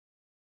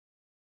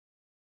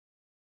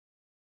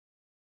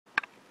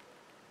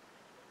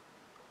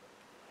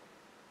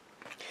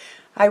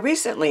I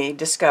recently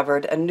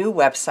discovered a new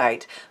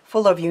website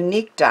full of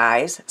unique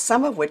dies,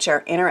 some of which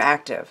are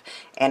interactive,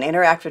 and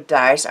interactive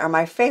dies are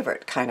my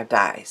favorite kind of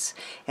dies.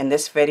 In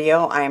this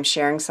video I am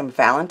sharing some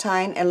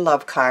Valentine and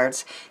love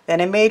cards that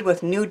I made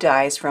with new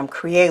dies from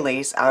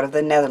Crealies out of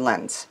the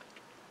Netherlands.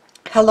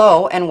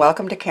 Hello and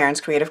welcome to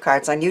Karen's Creative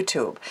Cards on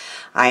YouTube.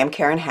 I am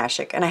Karen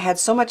Hashik and I had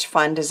so much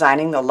fun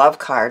designing the love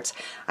cards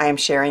I am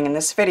sharing in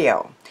this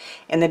video.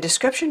 In the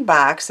description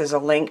box is a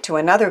link to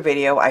another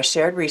video I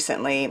shared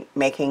recently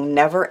making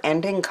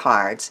never-ending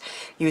cards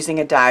using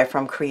a die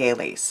from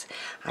Crealies.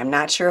 I'm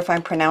not sure if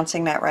I'm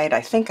pronouncing that right.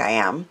 I think I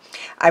am.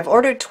 I've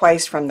ordered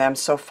twice from them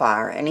so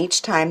far, and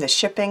each time the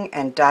shipping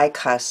and die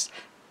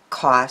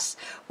costs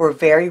were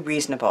very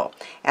reasonable,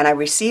 and I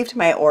received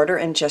my order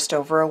in just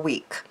over a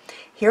week.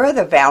 Here are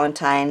the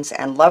Valentines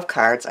and love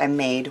cards I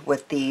made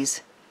with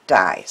these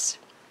dies.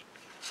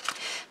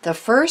 The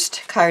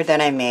first card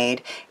that I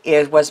made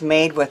was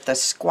made with the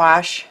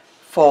squash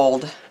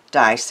fold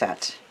die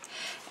set,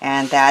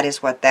 and that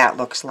is what that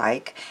looks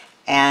like,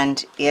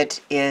 and it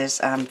is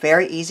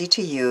very easy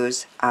to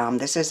use.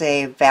 This is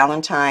a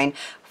Valentine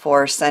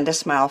for Send a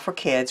Smile for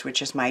Kids,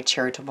 which is my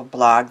charitable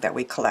blog that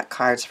we collect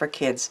cards for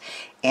kids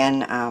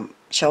in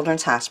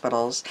children's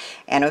hospitals,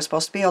 and it was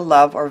supposed to be a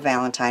love or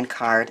Valentine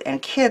card,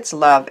 and kids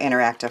love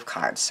interactive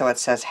cards. So it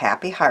says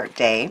Happy Heart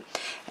Day,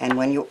 and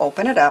when you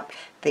open it up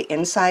the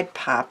inside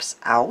pops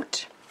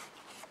out,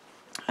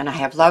 and I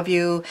have Love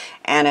You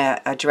and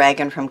a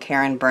dragon from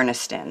Karen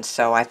Berniston,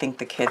 so I think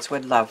the kids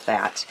would love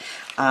that.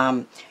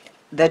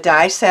 The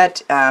die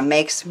set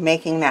makes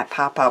making that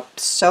pop up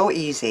so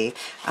easy.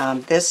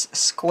 This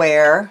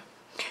square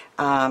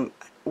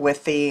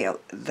with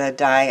the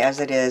die as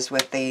it is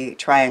with the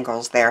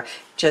triangles there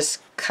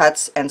just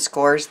cuts and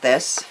scores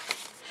this,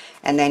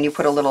 and then you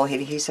put a little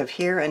adhesive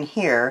here and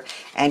here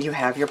and you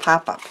have your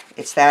pop-up.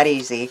 It's that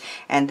easy.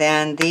 And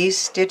then these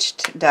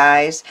stitched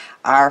dies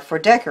are for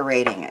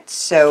decorating it.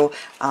 So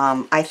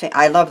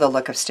I love the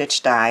look of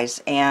stitched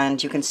dies,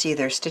 and you can see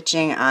they're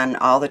stitching on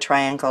all the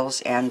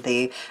triangles and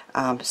the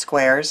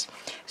squares.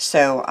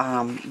 So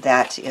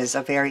that is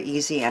a very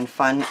easy and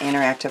fun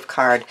interactive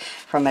card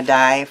from a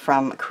die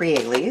from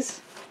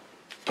Crealies.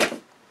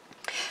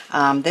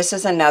 This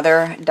is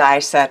another die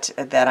set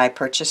that I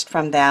purchased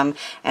from them,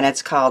 and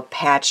it's called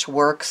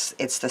Patchworkzz.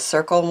 It's the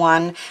circle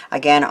one.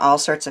 Again, all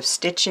sorts of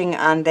stitching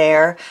on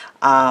there,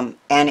 and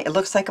it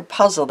looks like a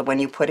puzzle when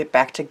you put it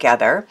back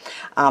together.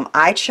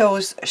 I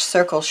chose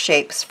circle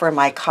shapes for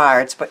my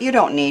cards, but you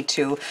don't need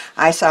to.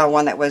 I saw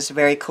one that was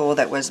very cool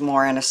that was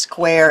more in a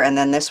square, and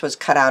then this was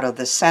cut out of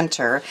the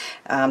center.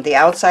 The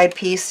outside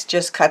piece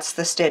just cuts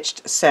the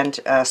stitched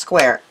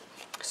square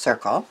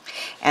circle,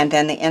 and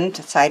then the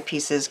inside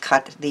pieces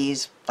cut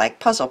these like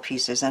puzzle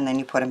pieces, and then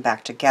you put them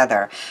back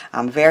together.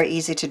 Very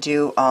easy to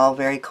do, all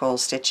very cool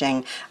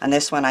stitching. On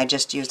this one I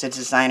just used a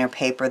designer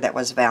paper that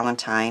was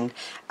Valentine,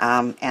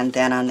 and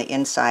then on the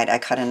inside I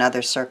cut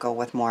another circle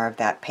with more of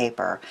that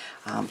paper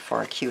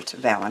for a cute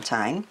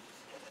Valentine.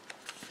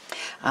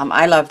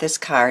 I love this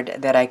card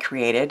that I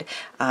created.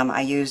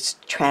 I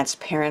used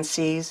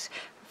Transparencies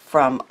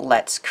from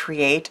Let's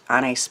Create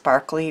on a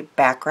sparkly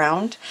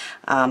background.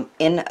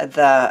 In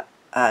the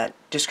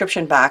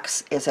description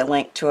box is a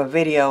link to a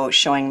video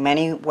showing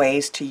many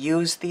ways to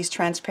use these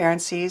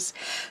transparencies.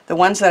 The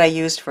ones that I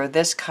used for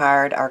this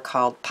card are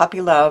called Puppy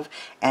Love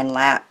and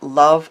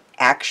Love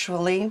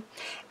Actually,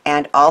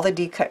 and all the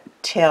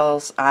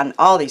details on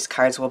all these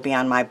cards will be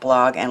on my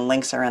blog, and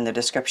links are in the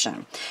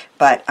description.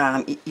 But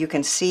you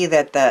can see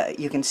that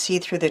you can see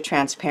through the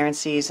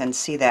transparencies and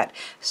see that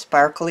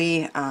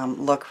sparkly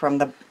look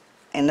from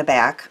in the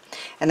back.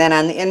 And then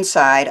on the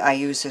inside I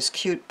use this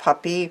cute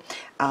puppy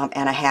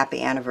and a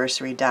happy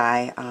anniversary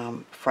die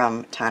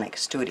from Tonic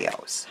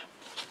Studios.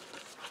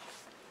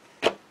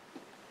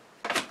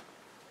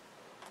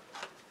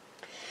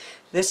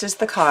 This is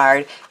the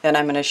card that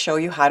I'm going to show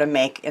you how to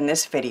make in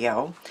this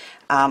video.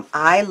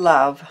 I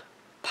love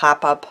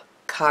pop-up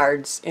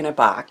cards in a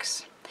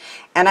box,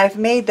 and I've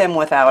made them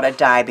without a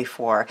die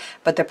before,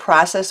 but the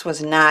process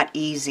was not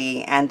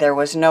easy, and there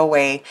was no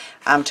way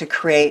to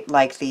create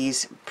like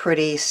these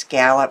pretty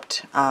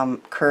scalloped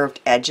curved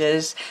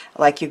edges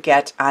like you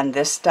get on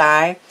this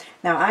die.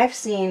 Now I've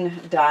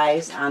seen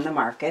dies on the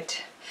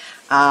market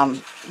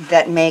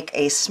that make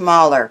a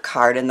smaller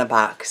card in the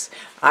box.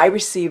 I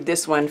received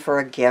this one for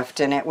a gift,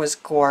 and it was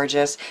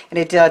gorgeous, and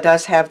it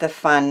does have the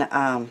fun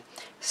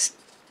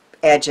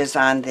edges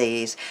on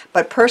these,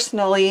 but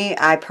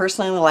I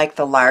personally like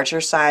the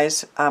larger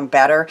size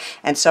better,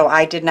 and so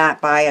I did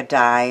not buy a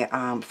die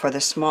for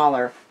the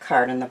smaller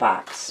card in the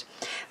box.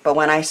 But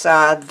when I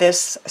saw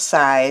this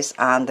size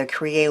on the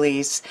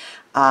Crealies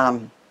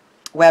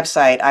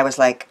website, I was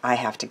like, I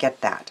have to get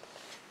that.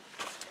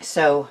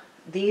 So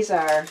these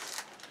are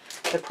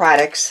the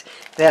products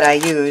that I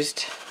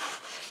used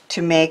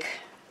to make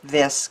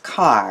this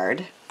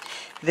card.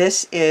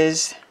 This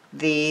is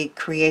the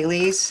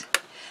Crealies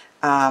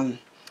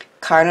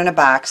card in a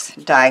box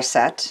die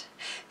set.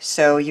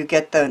 So you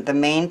get the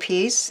main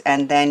piece,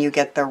 and then you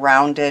get the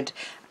rounded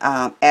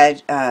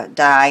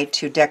die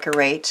to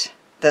decorate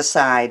the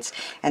sides,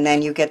 and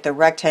then you get the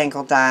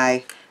rectangle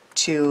die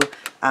to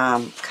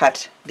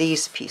cut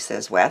these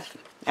pieces with,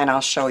 and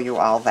I'll show you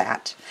all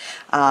that.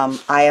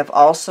 I have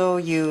also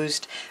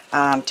used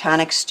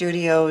Tonic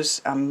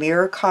Studios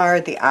mirror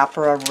card, the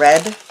Opera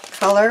Red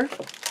color,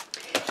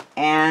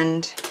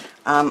 and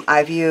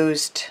I've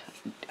used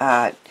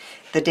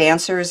the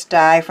Dancer's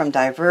die from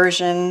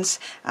Diversions,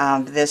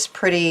 this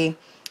pretty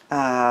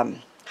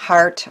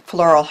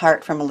floral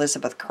heart from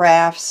Elizabeth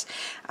Crafts,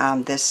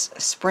 this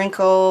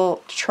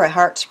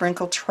heart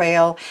sprinkle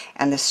trail,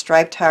 and the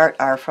striped heart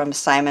are from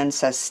Simon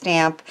Says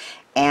Stamp,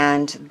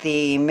 and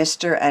the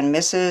Mr. and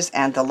Mrs.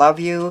 and the Love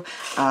You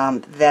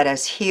that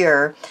is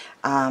here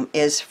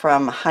is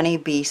from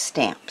Honeybee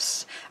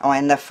Stamps. Oh,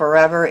 and the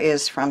Forever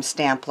is from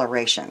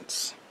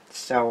Stamplerations.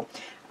 So,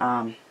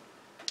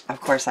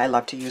 of course, I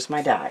love to use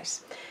my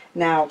dies.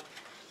 Now,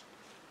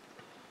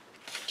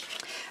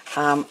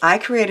 I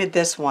created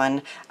this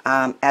one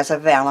as a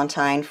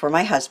Valentine for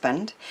my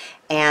husband,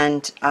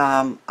 and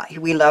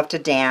we love to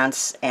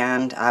dance,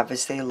 and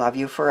obviously Love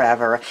You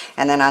Forever.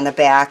 And then on the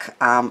back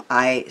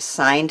I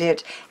signed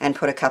it and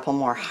put a couple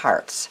more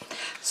hearts.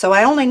 So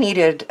I only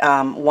needed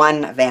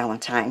one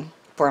Valentine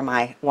for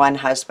my one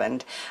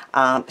husband,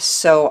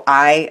 so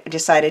I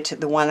decided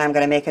the one I'm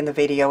going to make in the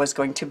video is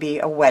going to be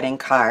a wedding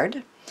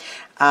card.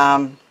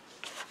 I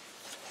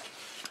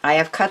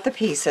have cut the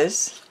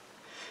pieces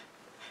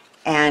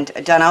and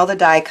done all the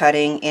die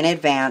cutting in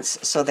advance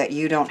so that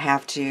you don't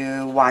have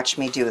to watch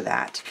me do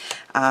that.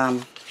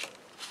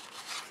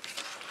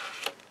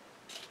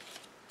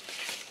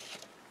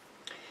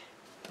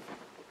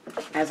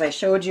 As I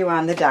showed you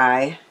on the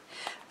die,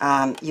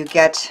 you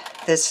get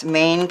this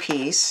main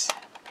piece,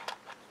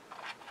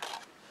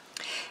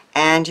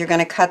 and you're going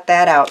to cut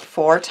that out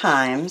 4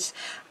 times.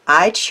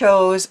 I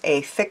chose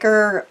a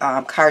thicker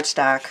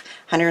cardstock,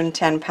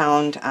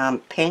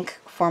 110-pound pink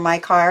for my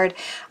card.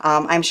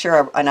 I'm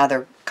sure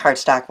another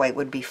cardstock weight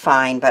would be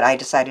fine, but I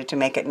decided to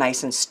make it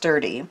nice and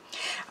sturdy.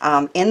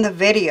 In the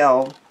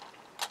video,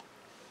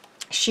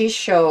 she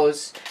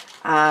shows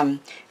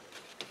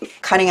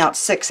cutting out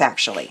 6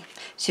 actually.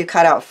 So you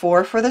cut out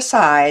 4 for the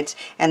sides,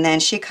 and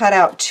then she cut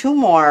out 2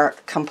 more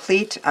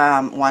complete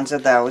ones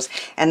of those,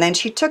 and then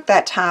she took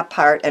that top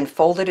part and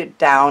folded it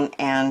down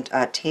and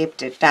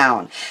taped it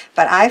down.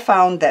 But I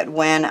found that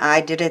when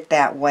I did it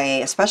that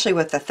way, especially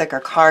with the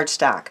thicker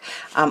cardstock,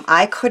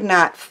 I could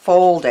not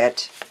fold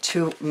it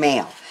to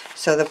mail.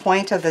 So the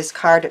point of this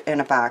card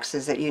in a box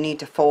is that you need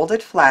to fold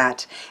it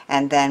flat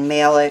and then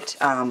mail it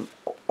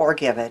or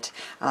give it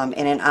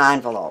in an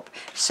envelope.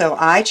 So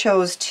I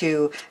chose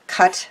to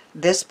cut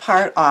this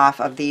part off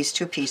of these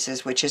 2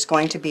 pieces, which is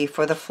going to be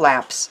for the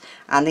flaps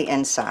on the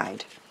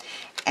inside,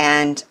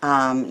 and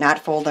not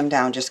fold them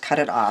down, just cut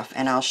it off,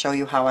 and I'll show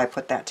you how I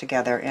put that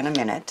together in a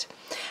minute.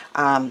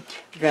 You're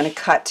going to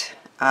cut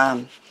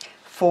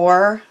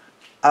 4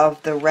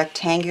 of the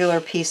rectangular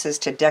pieces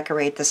to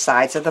decorate the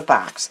sides of the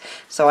box.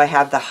 So I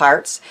have the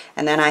hearts,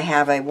 and then I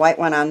have a white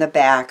one on the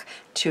back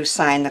to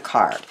sign the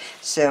card.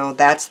 So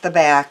that's the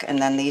back,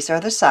 and then these are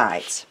the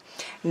sides.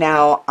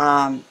 Now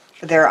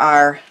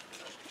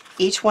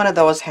each one of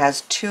those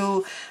has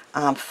 2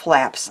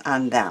 flaps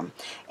on them,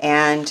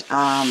 and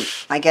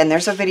again,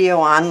 there's a video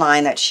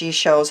online that she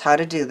shows how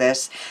to do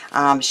this.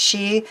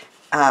 She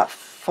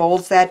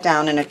folds that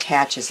down and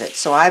attaches it.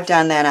 So I've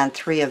done that on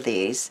 3 of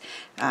these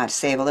to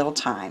save a little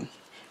time.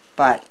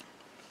 But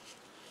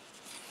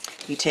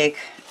you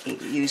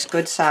use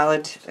good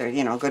solid,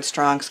 or good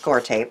strong score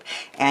tape,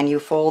 and you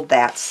fold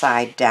that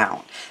side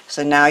down.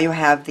 So now you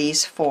have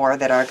these 4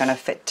 that are going to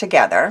fit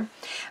together.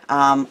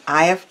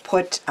 I have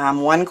put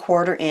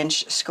 1/4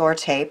 inch score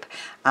tape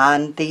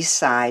on these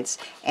sides,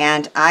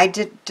 and I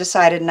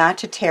decided not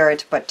to tear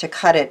it, but to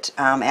cut it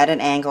at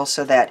an angle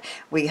so that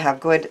we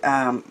have good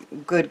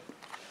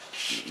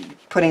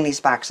putting these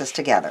boxes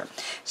together.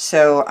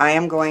 So I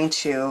am going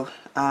to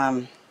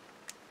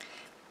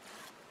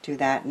do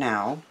that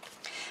now,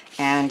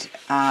 and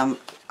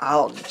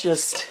I'll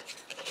just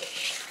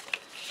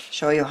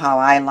show you how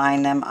I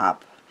line them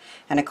up.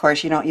 And of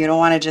course, you don't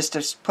want to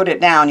just put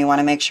it down. You want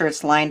to make sure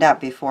it's lined up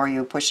before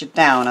you push it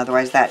down.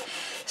 Otherwise, that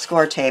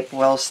score tape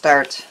will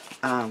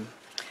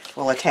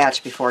will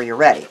attach before you're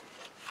ready.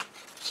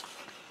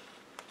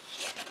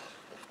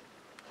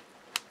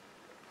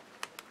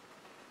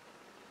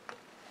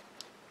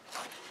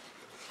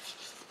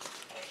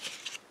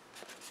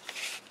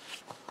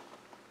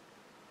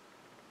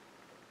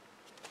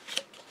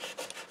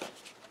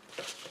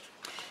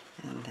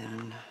 And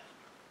then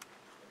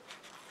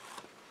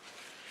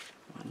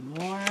one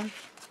more.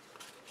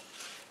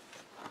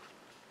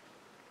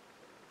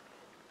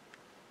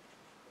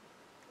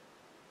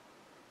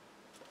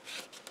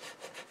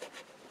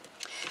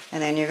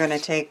 And then you're going to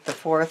take the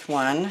 4th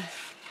one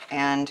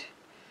and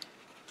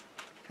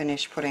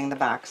finish putting the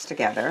box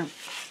together.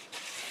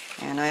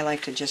 And I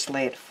like to just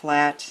lay it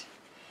flat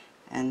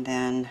and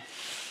then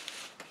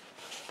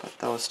put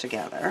those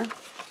together.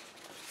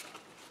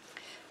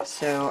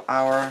 So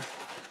our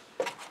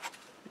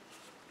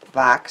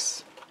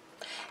box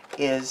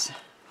is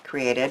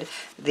created.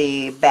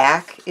 The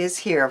back is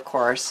here, of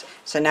course.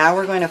 So now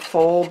we're going to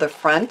fold the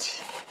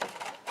front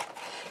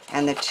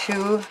and the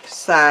two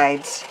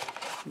sides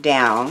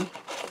down,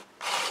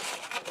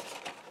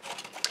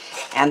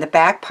 and the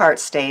back part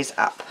stays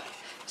up.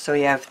 So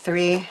you have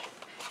three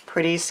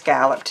pretty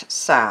scalloped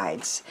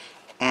sides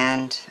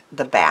and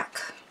the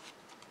back.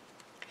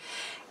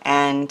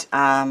 And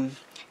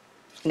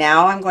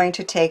now I'm going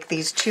to take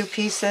these two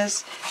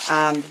pieces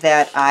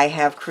that I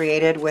have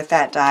created with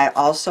that die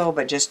also,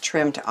 but just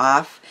trimmed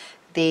off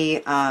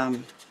the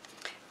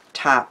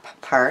top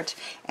part,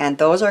 and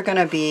those are going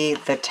to be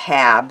the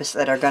tabs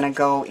that are going to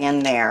go in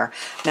there.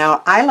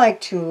 Now I like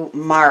to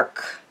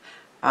mark,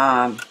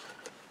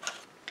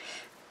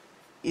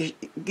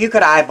 you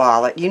could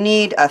eyeball it. You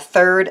need a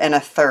third and a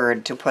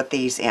third to put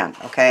these in,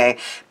 okay?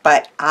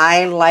 But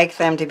I like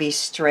them to be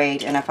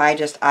straight, and if I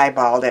just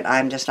eyeballed it,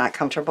 I'm just not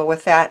comfortable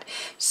with that.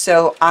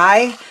 So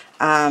I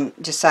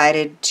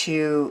decided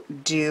to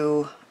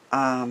do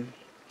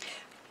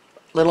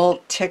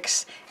little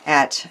ticks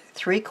at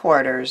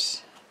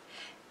 3/4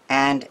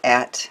 and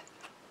at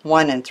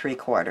 1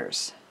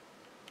 3/4.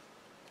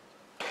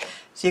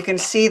 So you can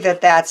see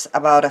that that's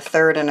about a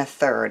third and a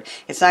third.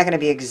 It's not going to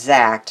be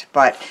exact,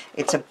 but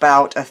it's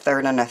about a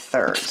third and a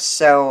third.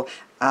 So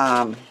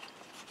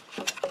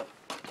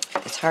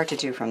it's hard to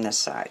do from this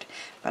side,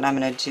 but I'm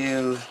going to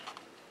do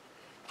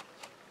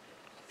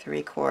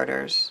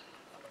 3/4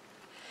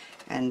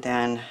 and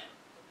then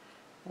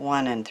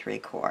 1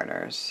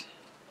 3/4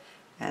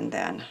 and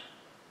then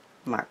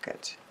mark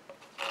it.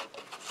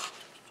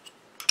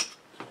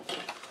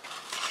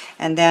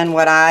 And then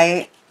what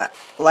I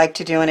like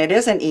to do, and it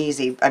isn't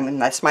easy, I mean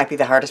this might be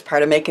the hardest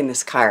part of making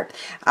this card,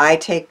 I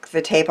take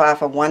the tape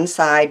off of one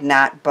side,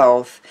 not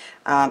both.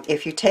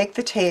 If you take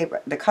the tape,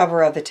 the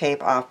cover of the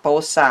tape off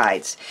both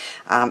sides,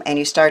 and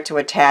you start to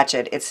attach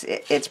it,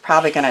 it's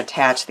probably going to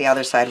attach the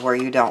other side where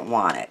you don't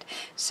want it.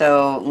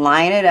 So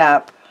line it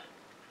up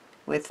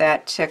with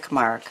that tick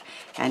mark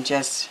and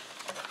just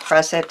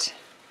press it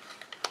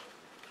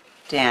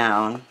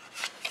down,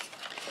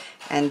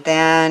 and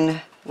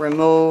then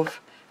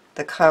remove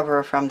the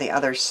cover from the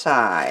other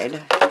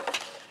side,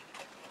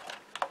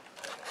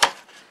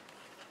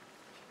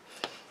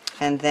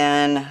 and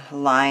then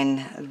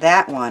line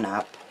that one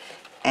up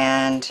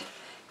and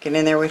get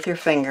in there with your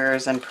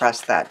fingers and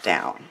press that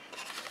down.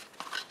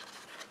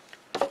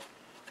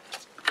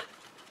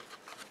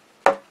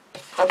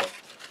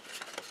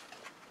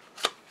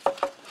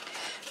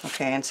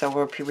 Okay, and so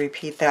we'll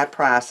repeat that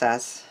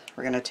process.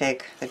 We're going to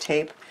take the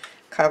tape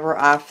cover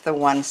off the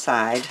one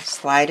side,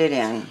 slide it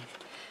in,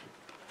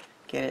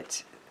 get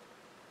it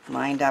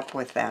lined up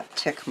with that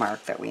tick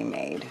mark that we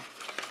made,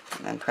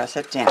 and then press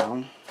it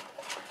down.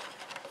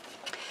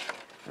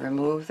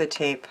 Remove the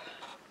tape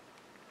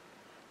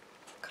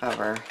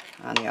cover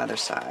on the other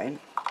side.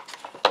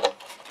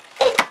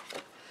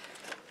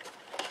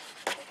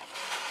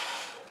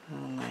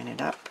 And line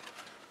it up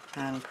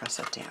and press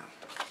it down.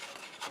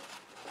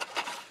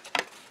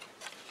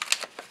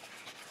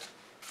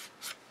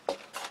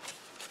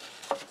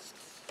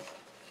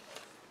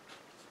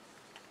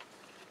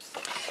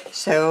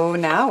 So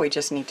now we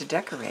just need to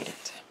decorate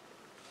it.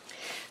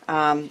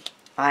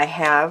 I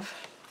have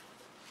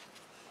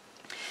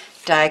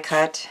die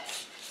cut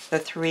the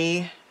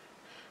three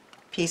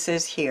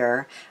pieces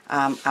here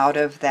out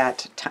of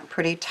that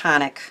pretty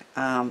Tonic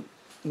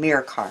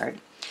mirror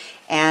card.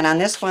 And on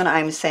this one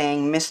I'm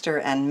saying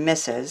Mr. and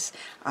Mrs.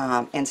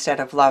 Instead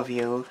of love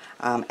you,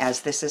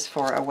 as this is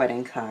for a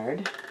wedding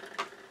card.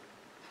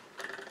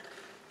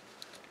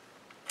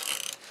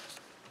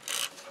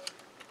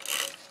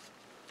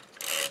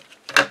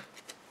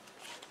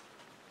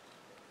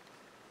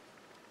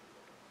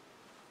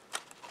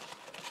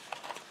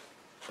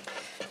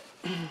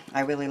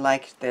 I really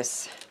like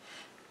this,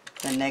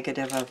 the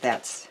negative of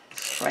that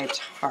striped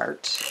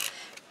heart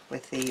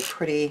with the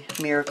pretty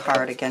mirror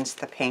card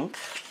against the pink.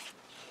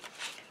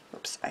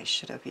 Oops, I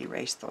should have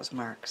erased those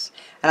marks.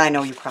 And I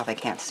know you probably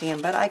can't see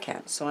them, but I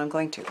can, so I'm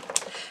going to.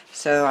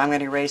 So I'm going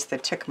to erase the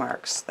tick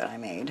marks that I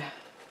made.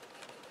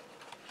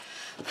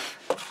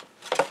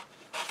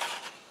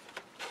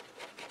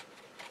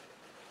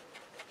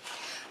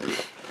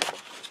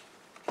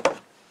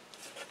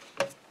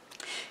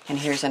 And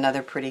here's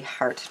another pretty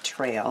heart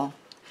trail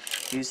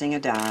using a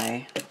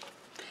die.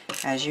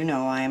 As you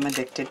know, I am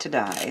addicted to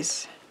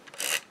dies.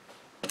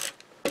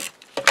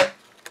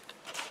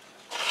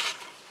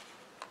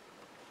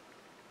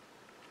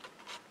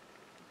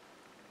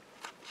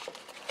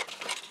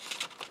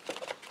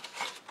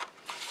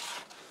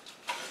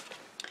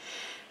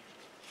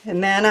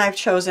 And then I've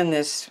chosen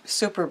this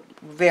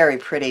very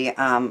pretty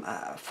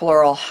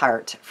floral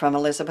heart from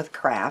Elizabeth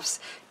Crafts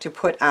to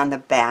put on the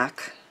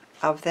back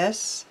of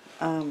this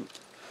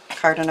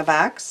card in a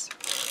box.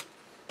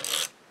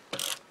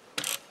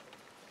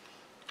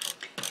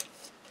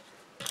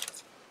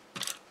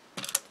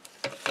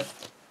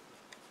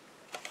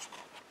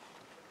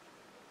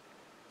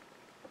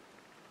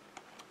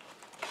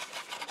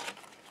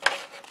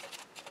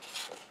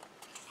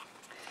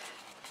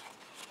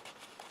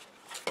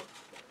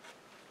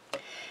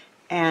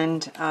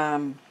 And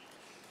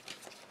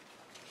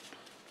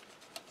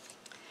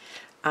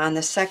on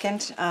the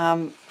second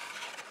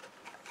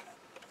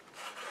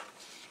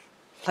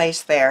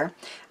place there,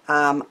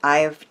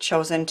 I've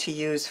chosen to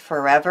use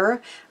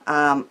Forever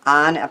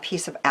on a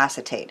piece of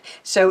acetate.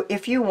 So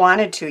if you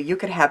wanted to, you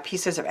could have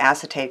pieces of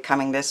acetate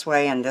coming this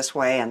way and this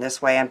way and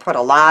this way and put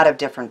a lot of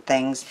different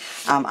things.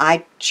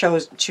 I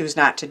choose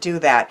not to do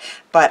that,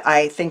 but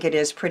I think it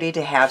is pretty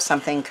to have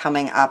something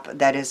coming up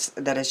that is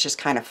just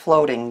kind of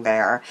floating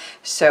there.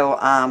 So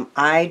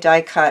I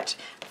die cut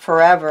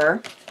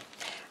Forever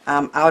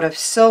out of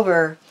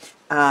silver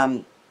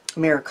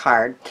mirror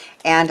card,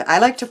 and I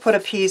like to put a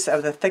piece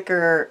of the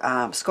thicker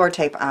score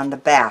tape on the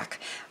back.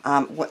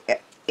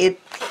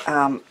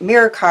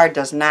 Mirror card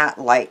does not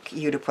like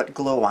you to put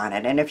glue on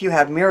it, and if you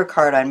have mirror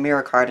card on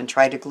mirror card and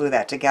try to glue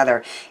that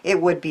together,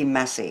 it would be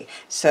messy.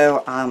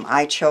 So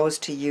I chose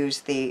to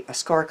use the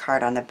score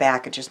card on the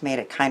back. It just made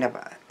it kind of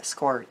a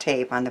score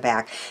tape on the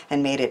back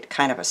and made it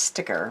kind of a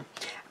sticker.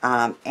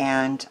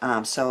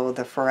 So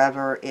the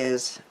Forever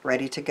is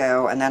ready to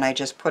go, and then I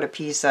just put a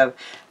piece of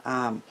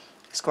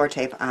score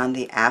tape on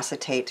the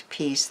acetate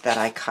piece that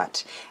I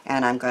cut,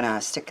 and I'm going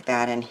to stick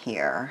that in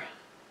here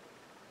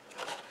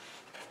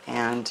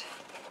and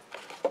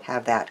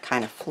have that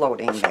kind of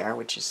floating there,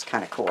 which is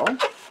kind of cool.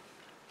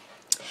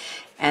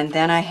 And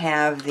then I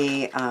have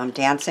the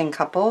dancing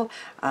couple.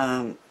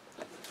 Then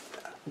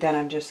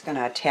I'm just going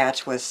to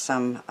attach with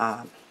some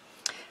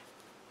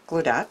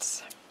glue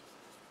dots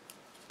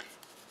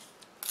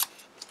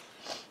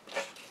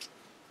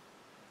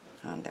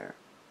on their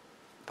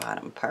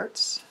bottom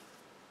parts.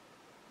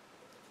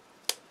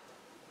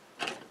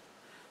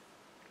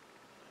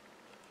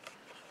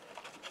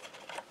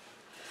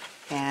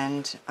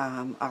 And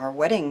our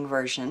wedding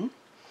version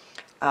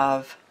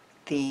of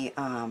the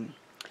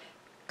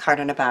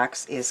card in a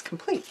box is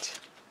complete.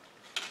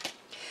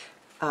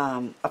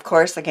 Of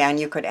course, again,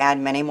 you could add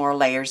many more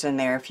layers in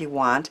there if you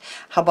want.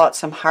 How about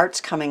some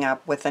hearts coming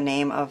up with the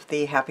name of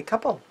the happy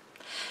couple?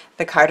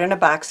 The card in a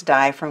box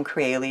die from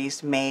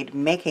Crealies made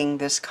making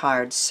this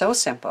card so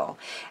simple,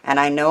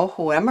 and I know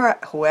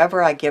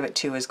whoever I give it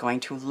to is going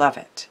to love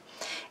it.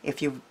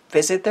 If you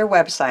visit their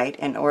website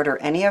and order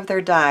any of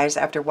their dies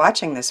after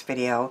watching this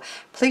video,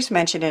 please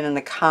mention it in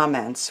the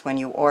comments when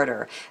you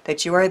order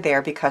that you are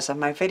there because of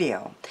my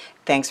video.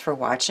 Thanks for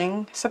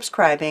watching,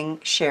 subscribing,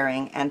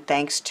 sharing, and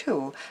thanks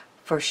too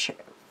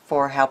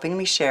for helping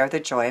me share the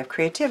joy of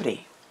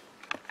creativity.